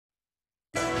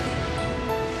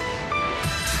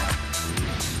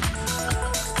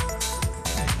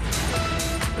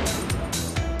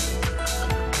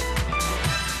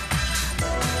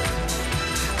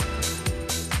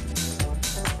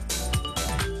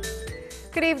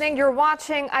Good evening. You're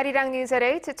watching ARIRANG News at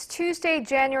 8. It's Tuesday,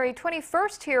 January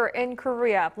 21st here in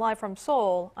Korea. Live from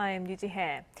Seoul, I am Yoo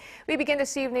Ji-hye. We begin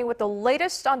this evening with the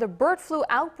latest on the bird flu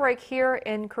outbreak here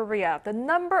in Korea. The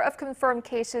number of confirmed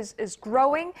cases is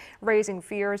growing, raising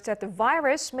fears that the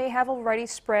virus may have already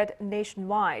spread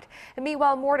nationwide. And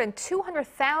meanwhile, more than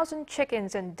 200,000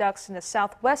 chickens and ducks in the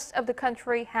southwest of the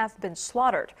country have been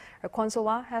slaughtered. Our Kwon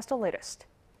Soa has the latest.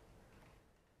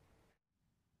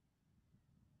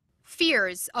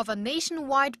 Fears of a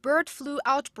nationwide bird flu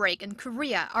outbreak in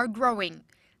Korea are growing.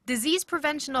 Disease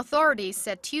prevention authorities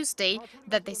said Tuesday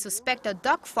that they suspect a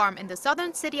duck farm in the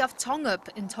southern city of Jeongeup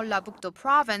in Jeollabuk-do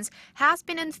Province has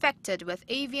been infected with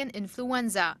avian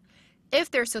influenza. If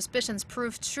their suspicions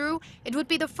prove true, it would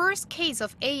be the first case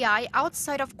of AI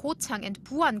outside of Gochang and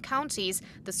Buan counties,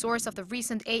 the source of the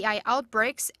recent AI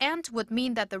outbreaks, and would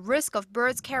mean that the risk of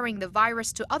birds carrying the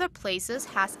virus to other places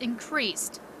has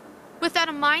increased. With that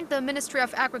in mind, the Ministry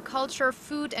of Agriculture,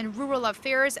 Food and Rural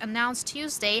Affairs announced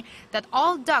Tuesday that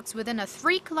all ducks within a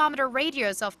 3-kilometer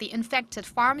radius of the infected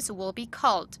farms will be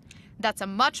culled. That's a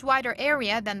much wider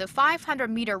area than the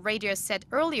 500-meter radius set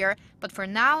earlier, but for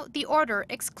now, the order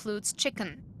excludes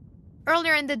chicken.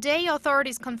 Earlier in the day,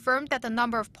 authorities confirmed that the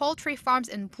number of poultry farms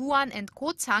in Buan and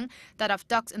Gochang that have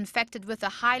ducks infected with a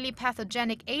highly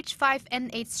pathogenic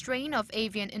H5N8 strain of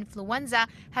avian influenza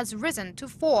has risen to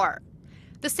 4.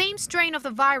 The same strain of the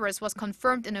virus was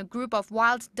confirmed in a group of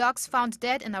wild ducks found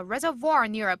dead in a reservoir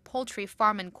near a poultry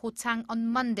farm in Gochang on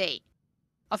Monday.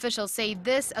 Officials say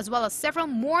this, as well as several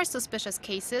more suspicious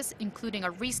cases, including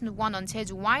a recent one on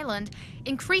Jeju Island,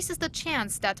 increases the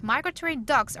chance that migratory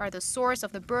ducks are the source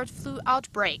of the bird flu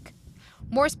outbreak.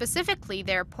 More specifically,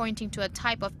 they're pointing to a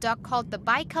type of duck called the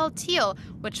Baikal teal,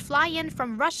 which fly in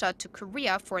from Russia to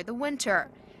Korea for the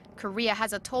winter. Korea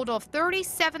has a total of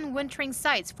 37 wintering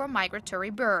sites for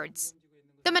migratory birds.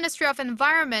 The Ministry of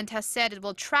Environment has said it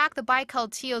will track the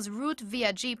Baikal teal's route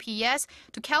via GPS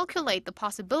to calculate the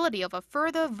possibility of a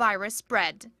further virus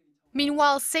spread.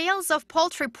 Meanwhile, sales of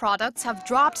poultry products have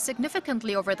dropped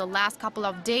significantly over the last couple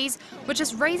of days, which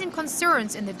is raising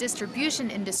concerns in the distribution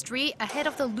industry ahead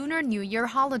of the Lunar New Year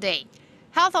holiday.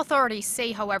 Health authorities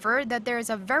say, however, that there is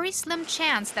a very slim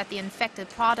chance that the infected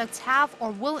products have or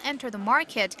will enter the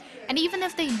market, and even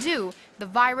if they do, the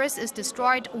virus is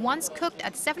destroyed once cooked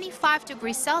at 75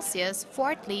 degrees Celsius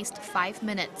for at least 5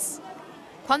 minutes.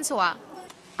 Kwon Soa,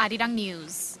 ARIRANG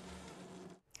News.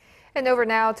 And over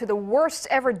now to the worst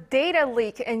ever data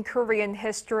leak in Korean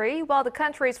history. While the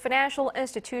country's financial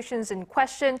institutions in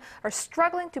question are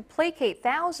struggling to placate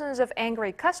thousands of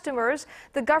angry customers,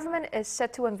 the government is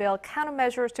set to unveil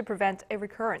countermeasures to prevent a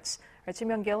recurrence. Our Kim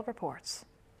Young-gil reports.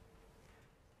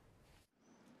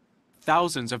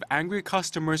 Thousands of angry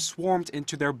customers swarmed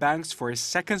into their banks for a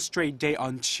second straight day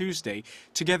on Tuesday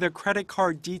to get their credit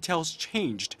card details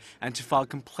changed and to file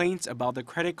complaints about the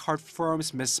credit card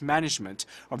firm's mismanagement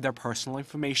of their personal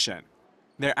information.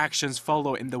 Their actions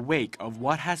follow in the wake of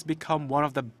what has become one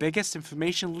of the biggest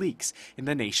information leaks in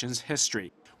the nation's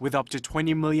history, with up to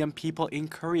 20 million people in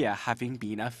Korea having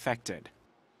been affected.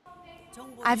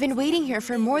 I've been waiting here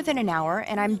for more than an hour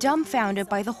and I'm dumbfounded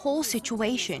by the whole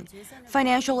situation.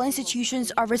 Financial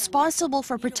institutions are responsible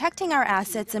for protecting our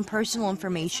assets and personal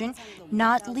information,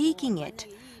 not leaking it.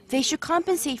 They should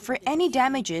compensate for any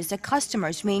damages that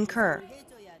customers may incur.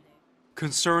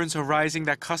 Concerns arising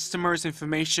that customers'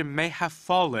 information may have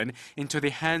fallen into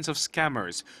the hands of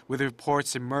scammers, with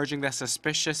reports emerging that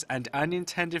suspicious and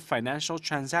unintended financial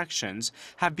transactions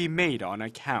have been made on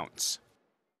accounts.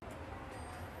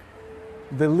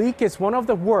 The leak is one of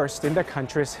the worst in the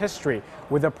country's history,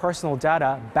 with the personal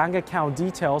data, bank account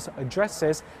details,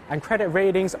 addresses, and credit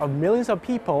ratings of millions of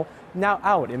people now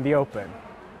out in the open.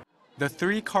 The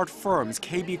 3 card firms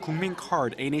KB Kookmin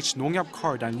Card, NH Nongyap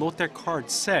Card, and Lotte Card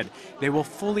said they will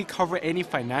fully cover any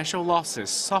financial losses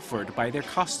suffered by their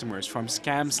customers from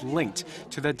scams linked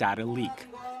to the data leak.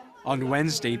 On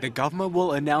Wednesday, the government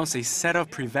will announce a set of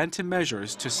preventive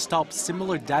measures to stop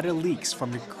similar data leaks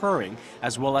from occurring,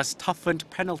 as well as toughened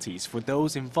penalties for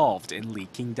those involved in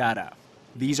leaking data.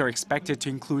 These are expected to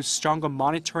include stronger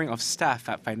monitoring of staff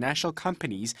at financial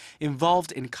companies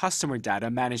involved in customer data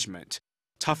management,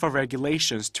 tougher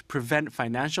regulations to prevent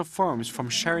financial firms from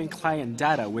sharing client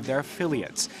data with their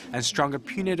affiliates, and stronger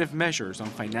punitive measures on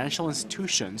financial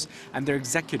institutions and their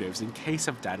executives in case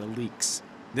of data leaks.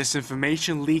 This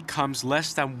information leak comes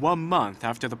less than 1 month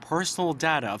after the personal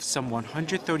data of some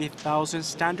 130,000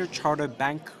 Standard Chartered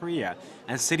Bank Korea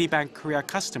and Citibank Korea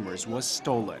customers was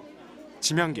stolen.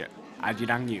 Kim Young-gil,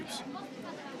 ARIRANG News.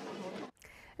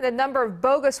 The number of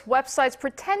bogus websites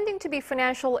pretending to be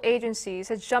financial agencies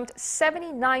has jumped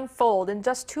 79-fold in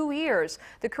just 2 years.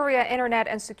 The Korea Internet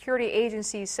and Security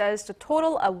Agency says the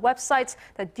total of websites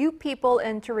that dupe people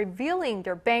into revealing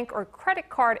their bank or credit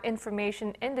card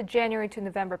information in the January to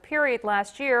November period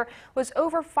last year was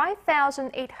over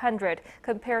 5,800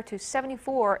 compared to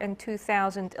 74 in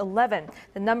 2011.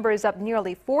 The number is up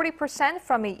nearly 40%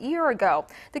 from a year ago.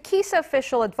 The KISA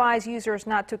official advised users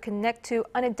not to connect to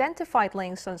unidentified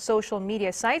links on social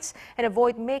media sites and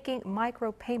avoid making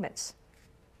micropayments.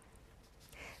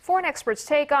 Foreign experts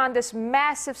take on this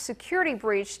massive security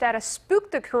breach that has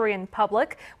spooked the Korean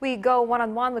public. We go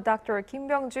one-on-one with Dr. Kim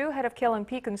Byung-ju, head of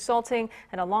KLMP Consulting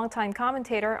and a longtime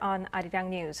commentator on ARIRANG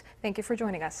News. Thank you for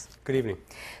joining us. Good evening.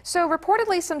 So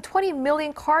reportedly some 20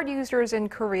 million card users in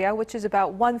Korea, which is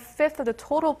about 1/5 of the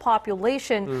total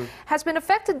population, has been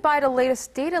affected by the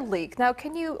latest data leak. Now,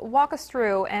 can you walk us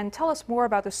through and tell us more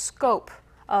about the scope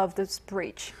of this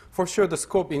breach? For sure, the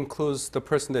scope includes the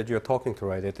person that you're talking to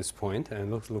right at this point,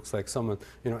 and looks like someone,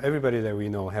 everybody that we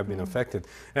know have been affected.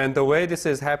 And the way this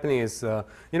is happening is,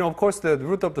 of course, the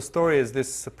root of the story is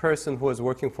this person who was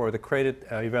working for the credit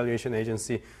evaluation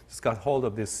agency just got hold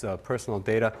of this personal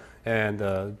data and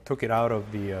took it out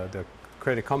of the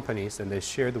credit companies, and they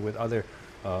shared it with other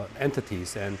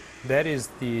entities, and that is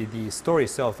the story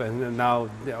itself. And now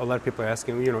a lot of people are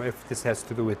asking, if this has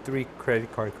to do with 3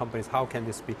 credit card companies, how can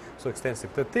this be so extensive?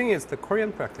 The thing is the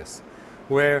Korean practice,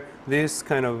 where this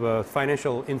kind of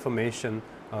financial information,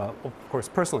 of course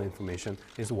personal information,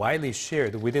 is widely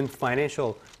shared within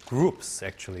financial groups.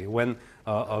 Actually, when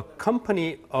a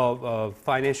company of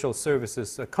financial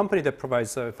services, a company that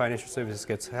provides financial services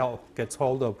gets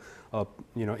hold of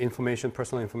information,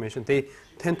 personal information, they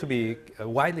tend to be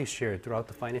widely shared throughout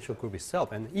the financial group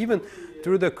itself. And even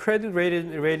through the credit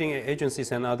rating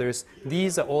agencies and others,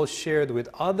 these are all shared with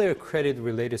other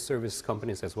credit-related service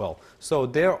companies as well. So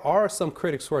there are some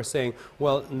critics who are saying,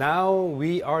 well, now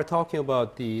we are talking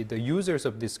about the users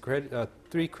of these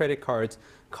 3 credit cards,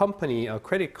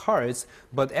 credit cards,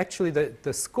 but actually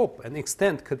the scope and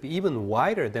extent could be even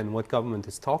wider than what government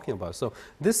is talking about. So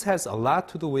this has a lot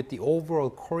to do with the overall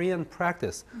Korean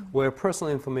practice, where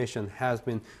personal information has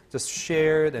been just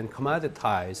shared and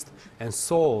commoditized and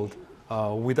sold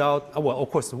without, of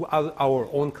course, our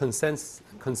own consent,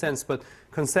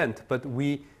 but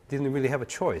we didn't really have a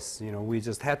choice. We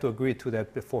just had to agree to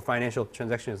that for financial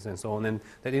transactions and so on, and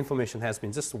that information has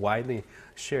been just widely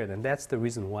shared, and that's the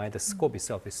reason why the scope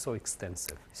itself is so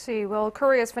extensive. See, well,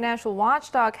 Korea's financial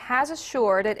watchdog has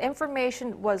assured that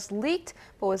information was leaked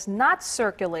but was not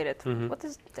circulated. What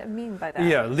does that mean by that?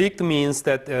 Yeah, leaked means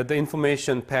that the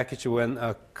information package went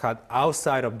cut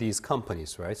outside of these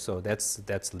companies, right? So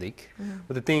that's leak.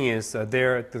 But the thing is,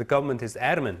 the government is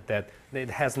adamant that it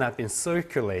has not been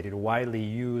circulated, widely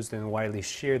used and widely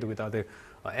shared with other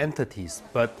entities.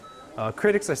 But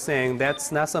critics are saying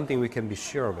that's not something we can be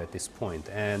sure of at this point,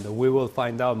 and we will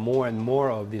find out more and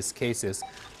more of these cases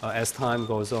as time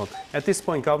goes on. At this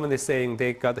point, government is saying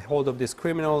they got hold of this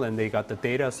criminal and they got the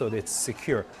data, so it's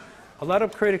secure. A lot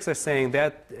of critics are saying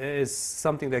that is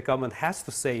something that government has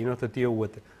to say in order to deal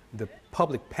with the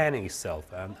public panic itself.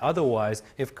 And otherwise,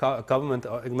 if government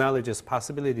acknowledges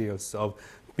possibilities of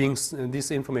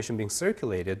this information being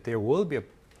circulated, there will be a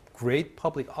great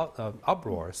public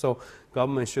uproar. So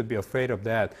government should be afraid of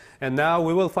that. And now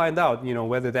we will find out,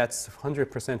 whether that's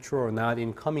 100% true or not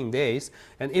in coming days.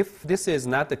 And if this is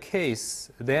not the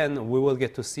case, then we will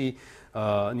get to see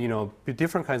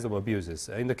different kinds of abuses.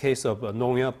 In the case of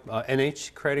Jeongeup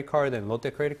NH credit card and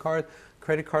Lotte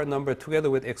credit card number together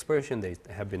with expiration date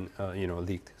have been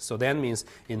leaked. So that means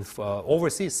in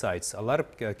overseas sites, a lot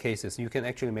of cases you can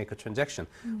actually make a transaction.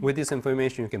 With this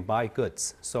information you can buy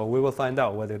goods. So we will find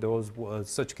out whether those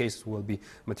such cases will be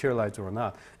materialized or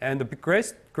not. And the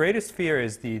greatest fear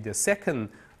is the second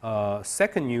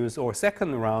news or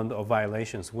second round of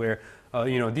violations, where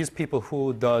these people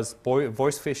who does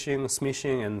voice phishing,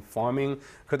 smishing, and farming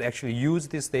could actually use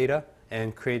this data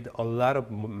and create a lot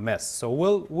of mess. So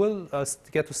we'll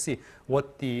get to see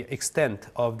what the extent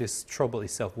of this trouble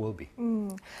itself will be.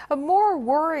 A more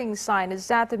worrying sign is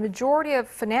that the majority of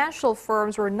financial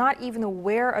firms were not even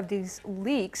aware of these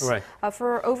leaks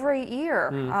for over a year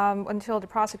until the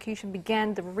prosecution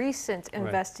began the recent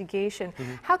investigation.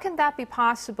 How can that be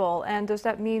possible, and does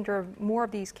that mean there are more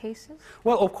of these cases?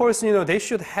 Well, of course, they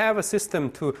should have a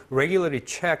system to regularly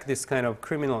check this kind of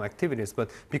criminal activities, but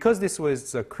because this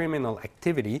was a criminal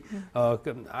activity,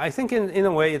 I think in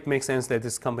a way it makes sense that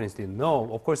these companies didn't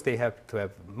know. Of course, they have to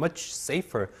have much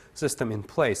safer system in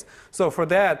place. So for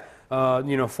that,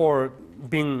 for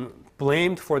being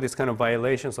blamed for this kind of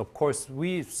violations. Of course,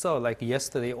 we saw like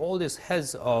yesterday all these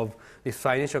heads of these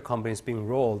financial companies being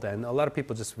rolled, and a lot of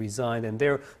people just resigned. And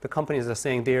the companies are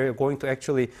saying they're going to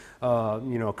actually,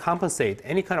 compensate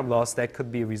any kind of loss that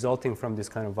could be resulting from this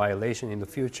kind of violation in the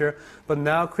future. But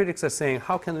now critics are saying,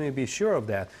 how can we be sure of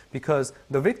that? Because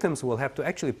the victims will have to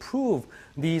actually prove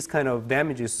these kind of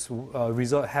damages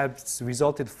have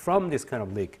resulted from this kind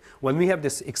of leak. When we have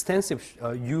this extensive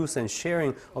use and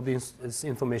sharing of this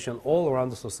information all around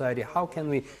the society, how can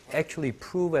we actually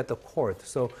prove at the court?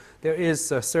 So there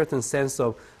is a certain sense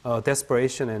of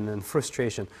desperation and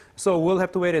frustration. So we'll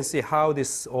have to wait and see how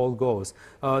this all goes.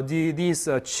 These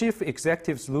chief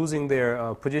executives losing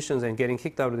their positions and getting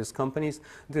kicked out of these companies,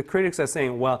 the critics are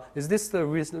saying, well, is this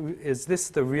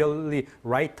the really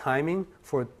right timing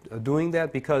for doing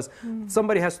that? Because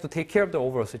somebody has to take care of the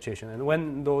overall situation. And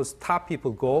when those top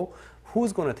people go,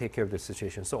 who's going to take care of the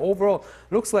situation? So overall,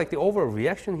 looks like the overall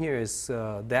reaction here is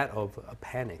that of a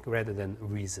panic rather than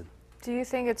reason. Do you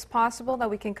think it's possible that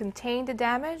we can contain the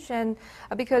damage? And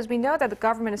because we know that the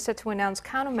government is set to announce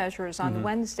countermeasures on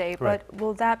Wednesday, but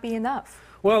will that be enough?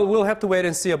 Well, we'll have to wait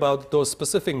and see about those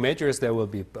specific measures that will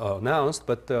be announced.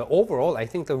 But overall, I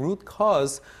think the root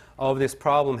cause of this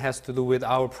problem has to do with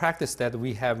our practice that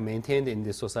we have maintained in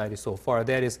this society so far.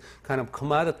 That is kind of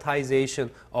commoditization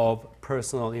of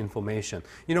personal information.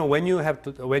 You know, when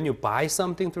you buy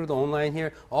something through the online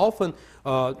here, often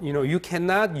you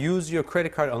cannot use your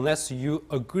credit card unless you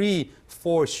agree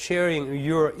for sharing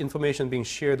your information being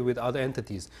shared with other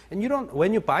entities. And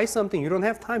when you buy something, you don't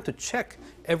have time to check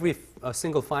every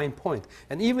single fine point.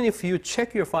 And even if you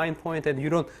check your fine point and you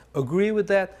don't agree with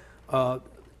that,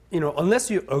 unless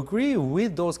you agree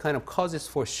with those kind of causes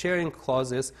for sharing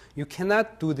clauses, you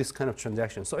cannot do this kind of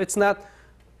transaction. So it's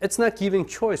not giving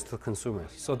choice to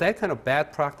consumers. So that kind of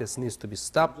bad practice needs to be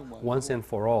stopped once and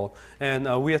for all. And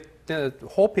we are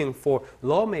hoping for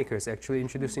lawmakers actually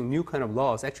introducing new kind of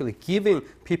laws, actually giving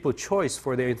people choice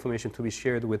for their information to be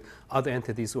shared with other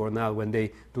entities or not when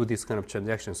they do this kind of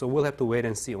transaction. So we'll have to wait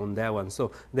and see on that one.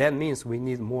 So that means we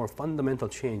need more fundamental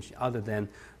change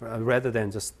rather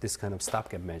than just this kind of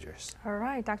stopgap measures. All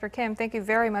right, Dr. Kim, thank you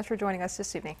very much for joining us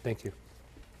this evening. Thank you.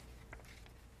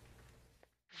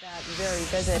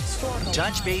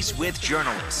 Touch base with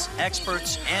journalists,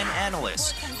 experts, and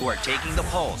analysts who are taking the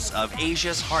pulse of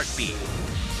Asia's heartbeat.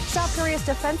 South Korea's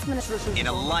defense minister. In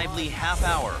a lively half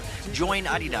hour, join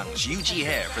ARIRANG's Yoo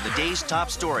Ji-hye for the day's top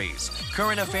stories,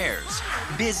 current affairs,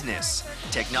 business,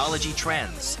 technology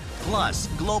trends, plus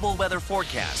global weather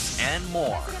forecasts, and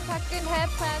more.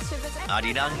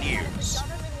 ARIRANG News.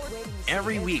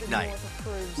 Every weeknight,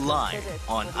 live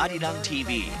on ARIRANG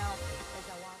TV.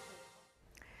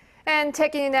 And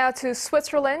taking you now to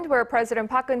Switzerland, where President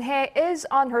Park Geun-hye is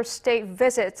on her state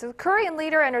visit. The Korean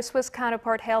leader and her Swiss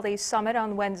counterpart held a summit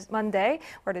on Monday,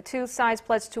 where the two sides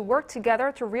pledged to work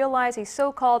together to realize a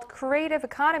so-called creative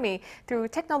economy through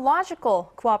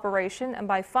technological cooperation and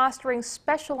by fostering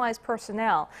specialized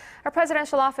personnel. Our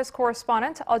presidential office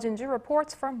correspondent, Jin-ju,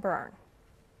 reports from Bern.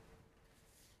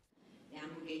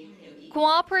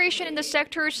 Cooperation in the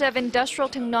sectors of industrial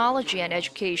technology and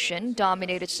education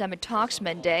dominated summit talks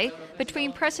Monday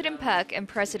between President Park and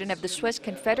President of the Swiss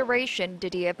Confederation,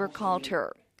 Didier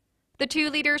Burkhalter. The two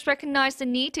leaders recognized the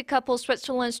need to couple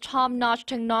Switzerland's top-notch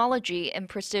technology in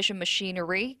precision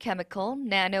machinery, chemical,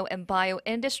 nano, and bio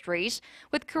industries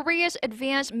with Korea's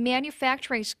advanced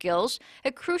manufacturing skills,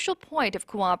 a crucial point of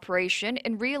cooperation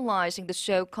in realizing the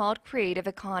so-called creative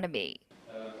economy.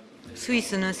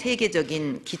 스위스는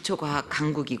세계적인 기초과학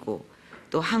강국이고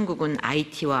또 한국은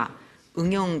IT와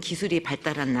응용 기술이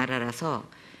발달한 나라라서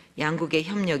양국의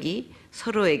협력이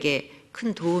서로에게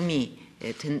큰 도움이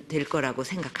될 거라고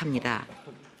생각합니다.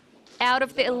 Out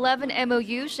of the 11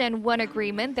 MOUs and one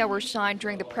agreement that were signed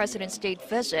during the president's state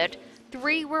visit,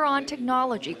 3 were on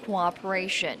technology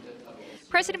cooperation.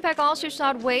 President Park also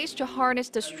sought ways to harness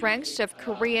the strengths of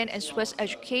Korean and Swiss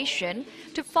education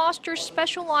to foster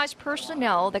specialized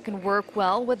personnel that can work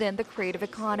well within the creative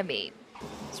economy.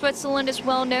 Switzerland is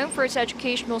well known for its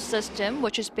educational system,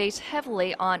 which is based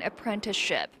heavily on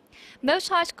apprenticeship. Most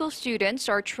high school students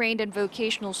are trained in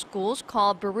vocational schools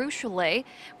called Berufsschule,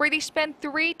 where they spend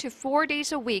 3 to 4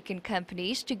 days a week in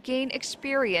companies to gain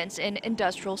experience in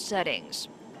industrial settings.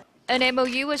 An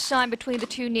MOU was signed between the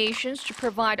two nations to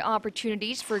provide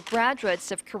opportunities for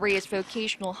graduates of Korea's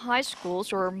vocational high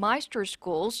schools or Meister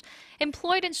schools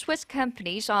employed in Swiss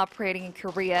companies operating in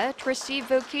Korea to receive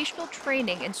vocational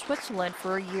training in Switzerland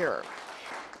for a year.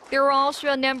 There are also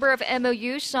a number of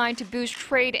MOUs signed to boost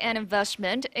trade and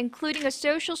investment, including a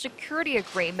social security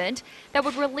agreement that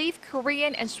would relieve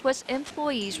Korean and Swiss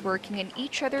employees working in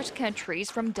each other's countries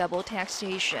from double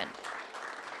taxation.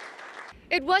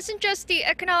 It wasn't just the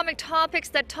economic topics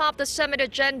that topped the summit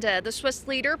agenda. The Swiss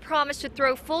leader promised to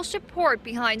throw full support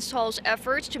behind Seoul's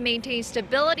efforts to maintain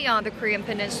stability on the Korean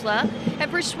peninsula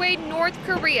and persuade North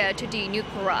Korea to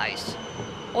denuclearize.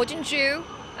 Oh Jin-ju,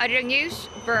 ARIRANG News,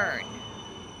 Bern.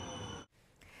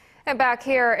 And back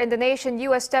here in the nation,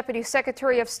 U.S. Deputy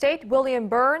Secretary of State William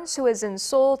Burns, who is in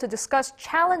Seoul to discuss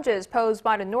challenges posed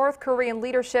by the North Korean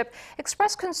leadership,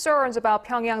 expressed concerns about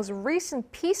Pyongyang's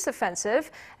recent peace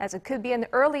offensive, as it could be an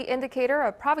early indicator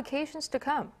of provocations to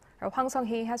come. Our Hwang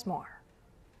Sung-hee has more.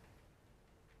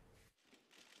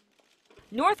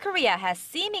 North Korea has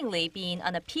seemingly been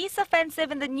on a peace offensive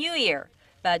in the new year,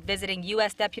 but visiting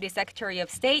U.S. Deputy Secretary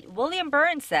of State William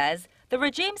Burns says the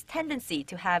regime's tendency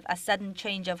to have a sudden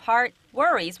change of heart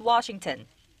worries Washington.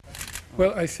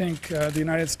 Well, I think the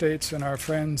United States and our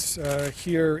friends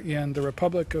here in the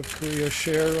Republic of Korea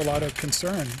share a lot of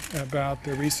concern about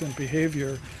the recent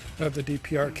behavior of the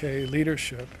DPRK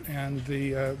leadership and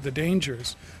the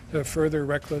dangers of further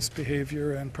reckless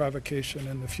behavior and provocation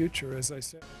in the future, as I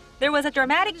said. There was a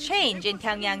dramatic change in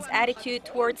Pyongyang's attitude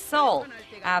towards Seoul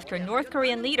after North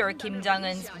Korean leader Kim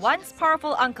Jong-un's once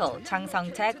powerful uncle, Chang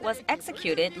Song-taek, was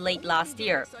executed late last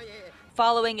year.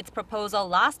 Following its proposal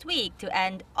last week to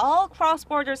end all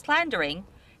cross-border slandering,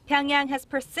 Pyongyang has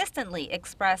persistently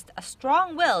expressed a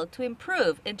strong will to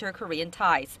improve inter-Korean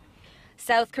ties.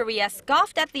 South Korea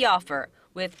scoffed at the offer,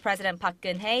 with President Park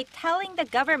Geun-hye telling the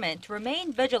government to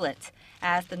remain vigilant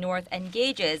as the North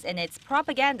engages in its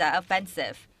propaganda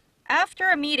offensive. After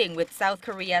a meeting with South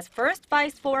Korea's first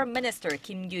Vice Foreign Minister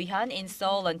Kim Kyu-hyun in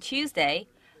Seoul on Tuesday,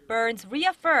 Burns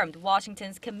reaffirmed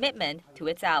Washington's commitment to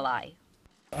its ally.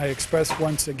 I express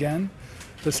once again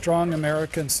the strong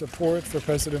American support for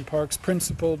President Park's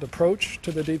principled approach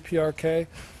to the DPRK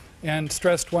and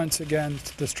stressed once again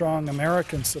the strong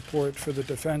American support for the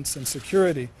defense and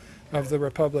security of the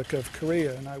Republic of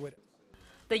Korea.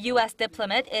 The U.S.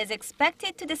 diplomat is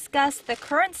expected to discuss the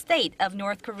current state of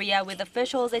North Korea with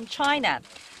officials in China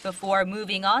before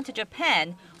moving on to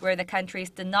Japan, where the country's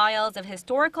denials of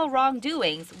historical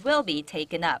wrongdoings will be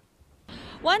taken up.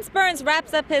 Once Burns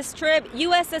wraps up his trip,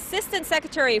 U.S. Assistant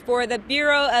Secretary for the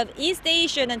Bureau of East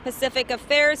Asian and Pacific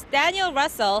Affairs Daniel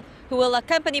Russell, who will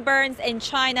accompany Burns in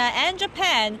China and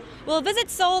Japan, will visit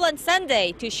Seoul on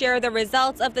Sunday to share the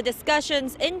results of the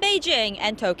discussions in Beijing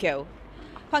and Tokyo.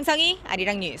 Hwang Sung-hee,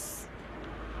 ARIRANG News.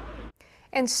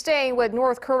 And staying with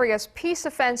North Korea's peace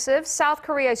offensive, South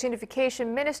Korea's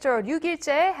Unification Minister Ryu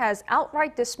Gil-jae has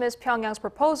outright dismissed Pyongyang's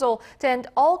proposal to end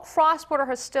all cross-border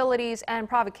hostilities and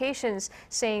provocations,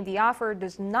 saying the offer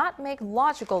does not make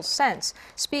logical sense.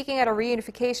 Speaking at a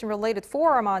reunification-related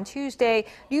forum on Tuesday,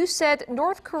 Ryu said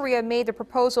North Korea made the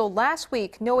proposal last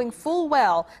week, knowing full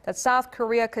well that South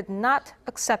Korea could not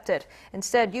accept it.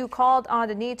 Instead, Ryu called on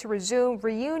the need to resume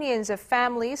reunions of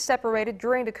families separated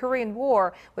during the Korean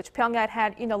War, which Pyongyang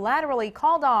had unilaterally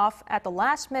called off at the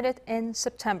last minute in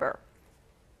September.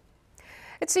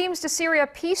 It seems the Syria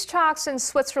peace talks in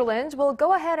Switzerland will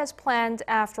go ahead as planned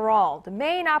after all. The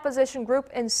main opposition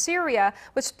group in Syria,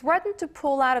 which threatened to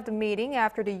pull out of the meeting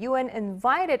after the UN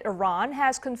invited Iran,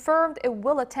 has confirmed it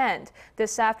will attend.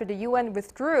 This after the UN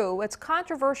withdrew its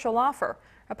controversial offer.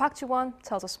 Park Ji-won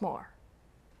tells us more.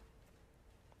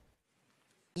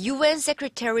 UN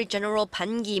Secretary-General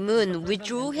Ban Ki-moon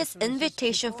withdrew his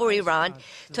invitation for Iran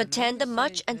to attend the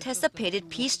much-anticipated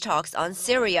peace talks on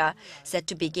Syria, set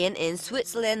to begin in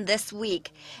Switzerland this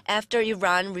week, after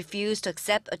Iran refused to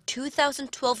accept a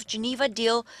 2012 Geneva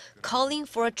deal calling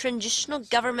for a transitional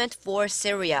government for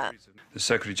Syria. The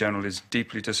Secretary-General is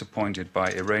deeply disappointed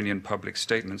by Iranian public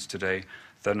statements today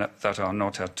that are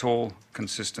not at all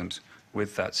consistent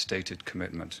with that stated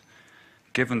commitment.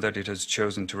 Given that it has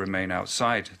chosen to remain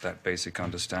outside that basic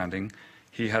understanding,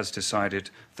 he has decided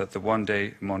that the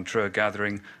one-day Montreux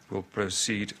gathering will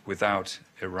proceed without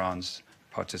Iran's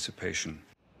participation.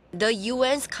 The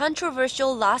UN's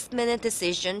controversial last-minute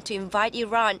decision to invite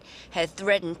Iran had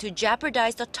threatened to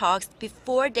jeopardize the talks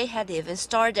before they had even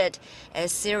started,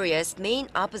 as Syria's main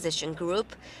opposition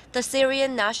group, the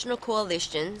Syrian National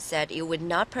Coalition, said it would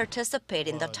not participate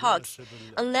in the talks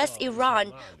unless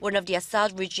Iran, one of the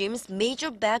Assad regime's major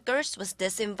backers, was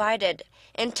disinvited,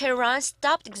 and Tehran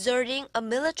stopped exerting a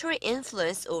military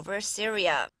influence over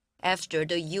Syria. After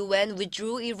the UN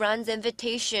withdrew Iran's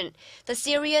invitation, the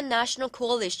Syrian National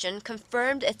Coalition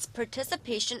confirmed its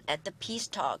participation at the peace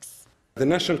talks. The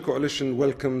National Coalition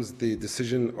welcomes the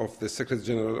decision of the Secretary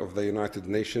General of the United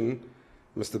Nations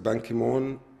Mr. Ban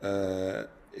Ki-moon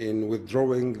in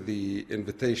withdrawing the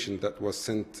invitation that was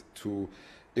sent to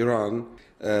Iran.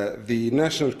 The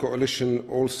National Coalition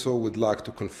also would like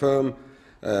to confirm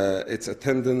its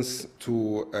attendance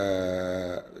to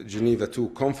Geneva II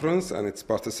conference and its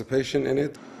participation in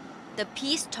it. The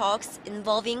peace talks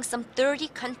involving some 30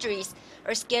 countries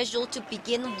are scheduled to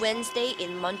begin Wednesday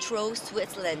in Montreux,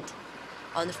 Switzerland.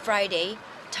 On Friday,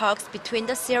 talks between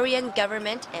the Syrian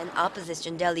government and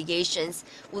opposition delegations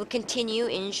will continue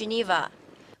in Geneva.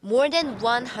 More than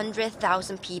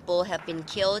 100,000 people have been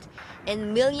killed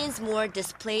and millions more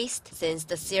displaced since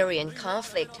the Syrian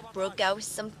conflict broke out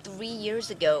some 3 years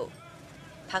ago.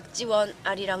 Park Ji-won,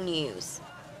 ARIRANG News.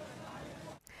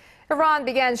 Iran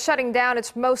began shutting down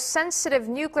its most sensitive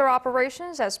nuclear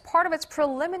operations as part of its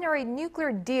preliminary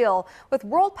nuclear deal with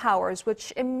world powers,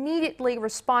 which immediately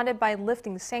responded by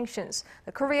lifting sanctions.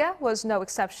 Korea was no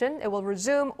exception. It will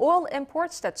resume oil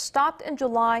imports that stopped in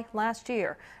July last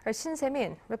year. Our Shin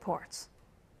Se-min reports.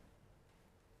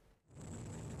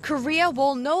 Korea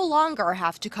will no longer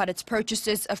have to cut its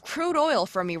purchases of crude oil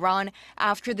from Iran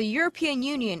after the European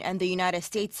Union and the United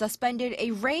States suspended a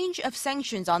range of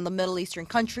sanctions on the Middle Eastern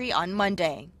country on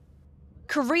Monday.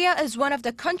 Korea is one of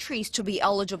the countries to be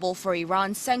eligible for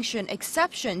Iran's sanction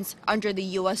exceptions under the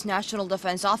U.S. National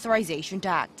Defense Authorization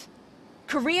Act.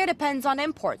 Korea depends on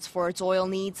imports for its oil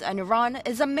needs, and Iran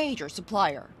is a major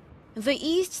supplier. The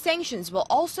eased sanctions will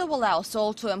also allow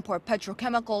Seoul to import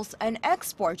petrochemicals and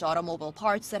export automobile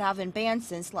parts that have been banned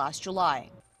since last July.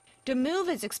 The move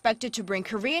is expected to bring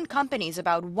Korean companies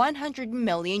about $100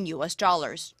 million.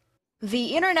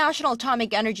 The International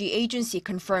Atomic Energy Agency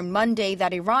confirmed Monday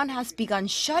that Iran has begun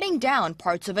shutting down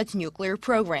parts of its nuclear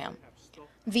program.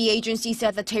 The agency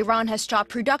said that Tehran has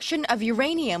stopped production of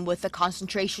uranium with a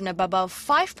concentration of above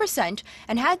 5%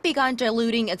 and had begun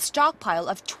diluting its stockpile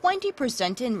of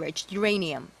 20% enriched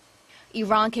uranium.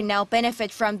 Iran can now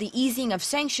benefit from the easing of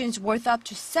sanctions worth up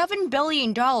to $7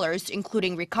 billion,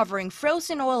 including recovering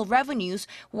frozen oil revenues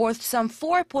worth some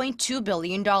 $4.2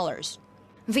 billion.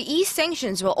 The eased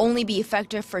sanctions will only be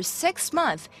effective for 6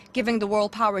 months, giving the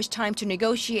world powers time to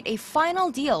negotiate a final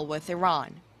deal with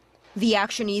Iran. The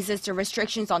action eases the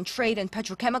restrictions on trade in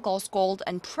petrochemicals, gold,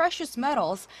 and precious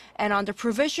metals, and on the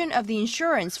provision of the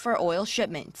insurance for oil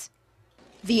shipments.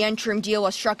 The interim deal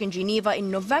was struck in Geneva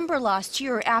in November last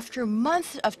year after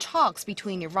months of talks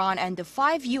between Iran and the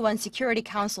 5 UN Security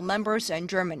Council members and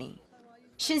Germany.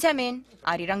 Shin Se-min,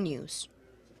 ARIRANG News.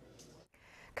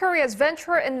 Korea's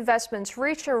venture investments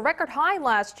reached a record high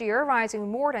last year, rising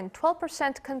more than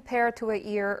 12% compared to a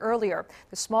year earlier.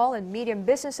 The Small and Medium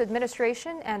Business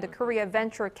Administration and the Korea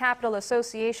Venture Capital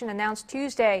Association announced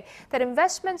Tuesday that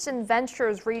investments in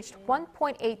ventures reached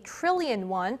 1.8 trillion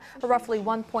won, or roughly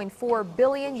 $1.4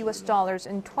 billion in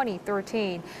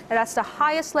 2013. Now, that's the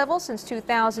highest level since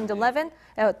 2001,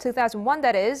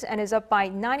 that is up by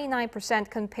 99%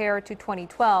 compared to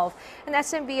 2012. An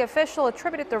SMB official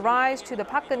attributed the rise to the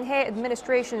Park Geun-hye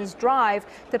administration's drive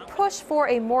to push for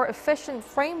a more efficient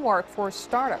framework for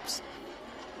startups.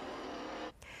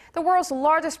 The world's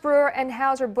largest brewer,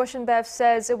 Anheuser-Busch InBev,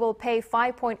 says it will pay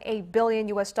 $5.8 billion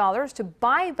to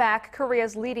buy back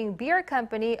Korea's leading beer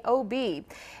company, OB.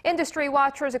 Industry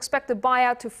watchers expect the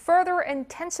buyout to further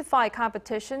intensify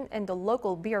competition in the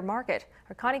local beer market.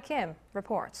 Connie Kim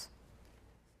reports.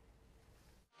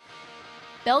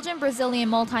 Belgian-Brazilian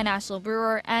multinational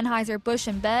brewer Anheuser-Busch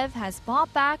InBev has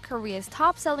bought back Korea's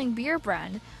top-selling beer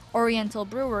brand, Oriental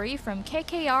Brewery, from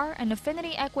KKR and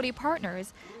Affinity Equity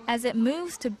Partners as it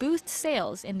moves to boost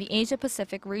sales in the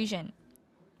Asia-Pacific region.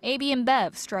 AB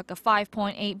InBev struck a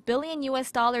 $5.8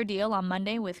 billion deal on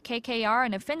Monday with KKR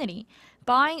and Affinity,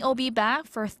 buying OB back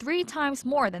for 3 times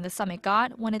more than the summit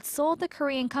got when it sold the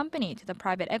Korean company to the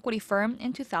private equity firm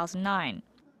in 2009.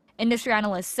 Industry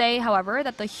analysts say, however,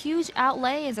 that the huge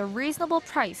outlay is a reasonable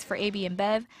price for AB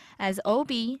InBev, as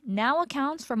OB now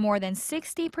accounts for more than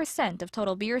 60% of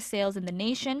total beer sales in the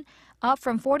nation, up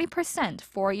from 40%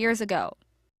 4 years ago.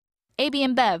 AB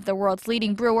InBev, the world's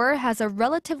leading brewer, has a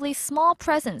relatively small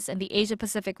presence in the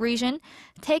Asia-Pacific region,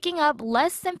 taking up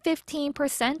less than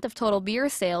 15% of total beer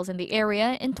sales in the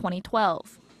area in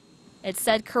 2012. It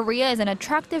said Korea is an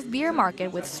attractive beer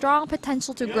market with strong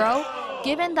potential to grow,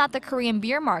 given that the Korean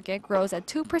beer market grows at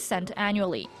 2%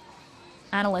 annually.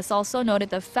 Analysts also noted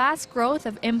the fast growth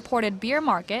of imported beer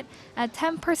market at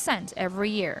 10% every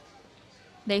year.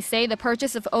 They say the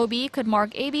purchase of OB could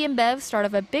mark AB InBev's start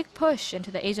of a big push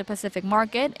into the Asia-Pacific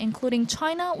market, including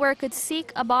China, where it could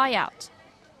seek a buyout.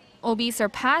 OB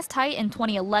surpassed Haidt in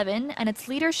 2011, and its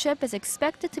leadership is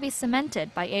expected to be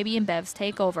cemented by AB InBev's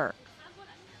takeover.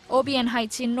 Obi and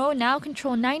Haichinro now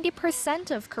control 90%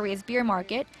 of Korea's beer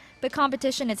market, but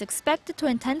competition is expected to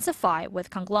intensify, with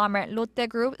conglomerate Lotte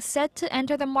Group set to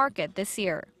enter the market this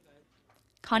year.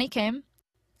 Connie Kim,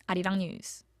 ARIRANG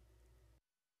News.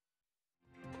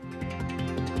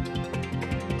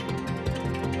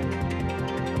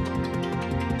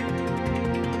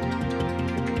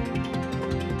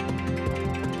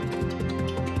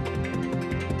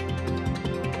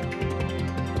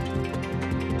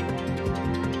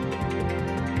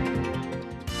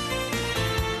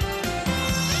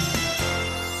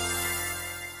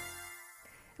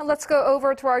 And let's go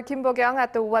over to our Kim Bo-kyung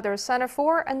at the Weather Center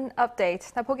for an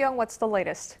update. Now, Bo-kyung, what's the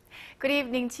latest? Good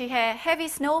evening, Ji-hye. Heavy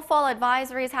snowfall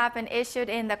advisories have been issued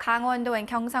in the Gangwon-do and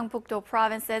Gyeongsang-buk-do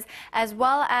provinces, as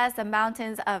well as the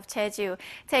mountains of Jeju.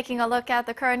 Taking a look at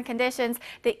the current conditions,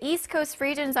 the East Coast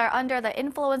regions are under the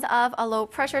influence of a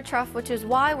low-pressure trough, which is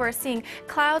why we're seeing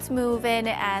clouds move in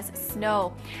as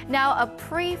snow. Now, a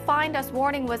pre-fine dust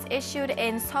warning was issued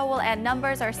in Seoul, and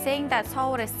numbers are saying that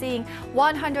Seoul is seeing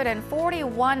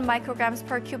 141 micrograms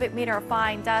per cubic meter of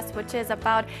fine dust, which is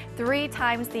about 3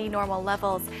 times the normal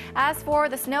levels. As for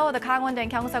the snow, the Gangwon-do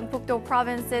and Gyeongsang-buk-do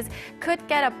provinces could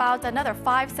get about another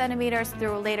 5 centimeters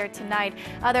through later tonight.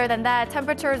 Other than that,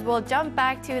 temperatures will jump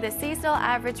back to the seasonal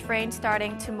average range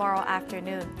starting tomorrow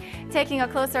afternoon. Taking a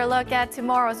closer look at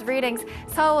tomorrow's readings,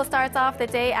 Seoul starts off the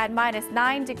day at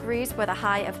 -9 degrees with a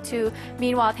high of 2.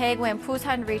 Meanwhile, Daegu and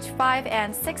Busan reach 5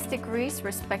 and 6 degrees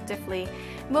respectively.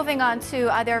 Moving on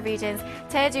to other regions,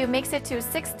 Jeju makes it to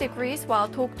 6 degrees, while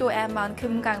Dokdo and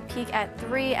Myeonggang peak at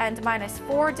 3 and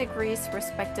 -4 degrees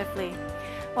respectively.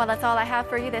 Well, that's all I have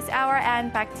for you this hour,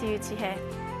 and back to you, Ji-hye.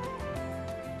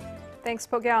 Thanks,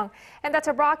 Bo-kyung. And that's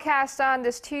our broadcast on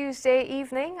this Tuesday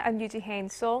evening. I'm Yoo Ji-hye in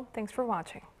Seoul. Thanks for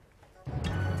watching.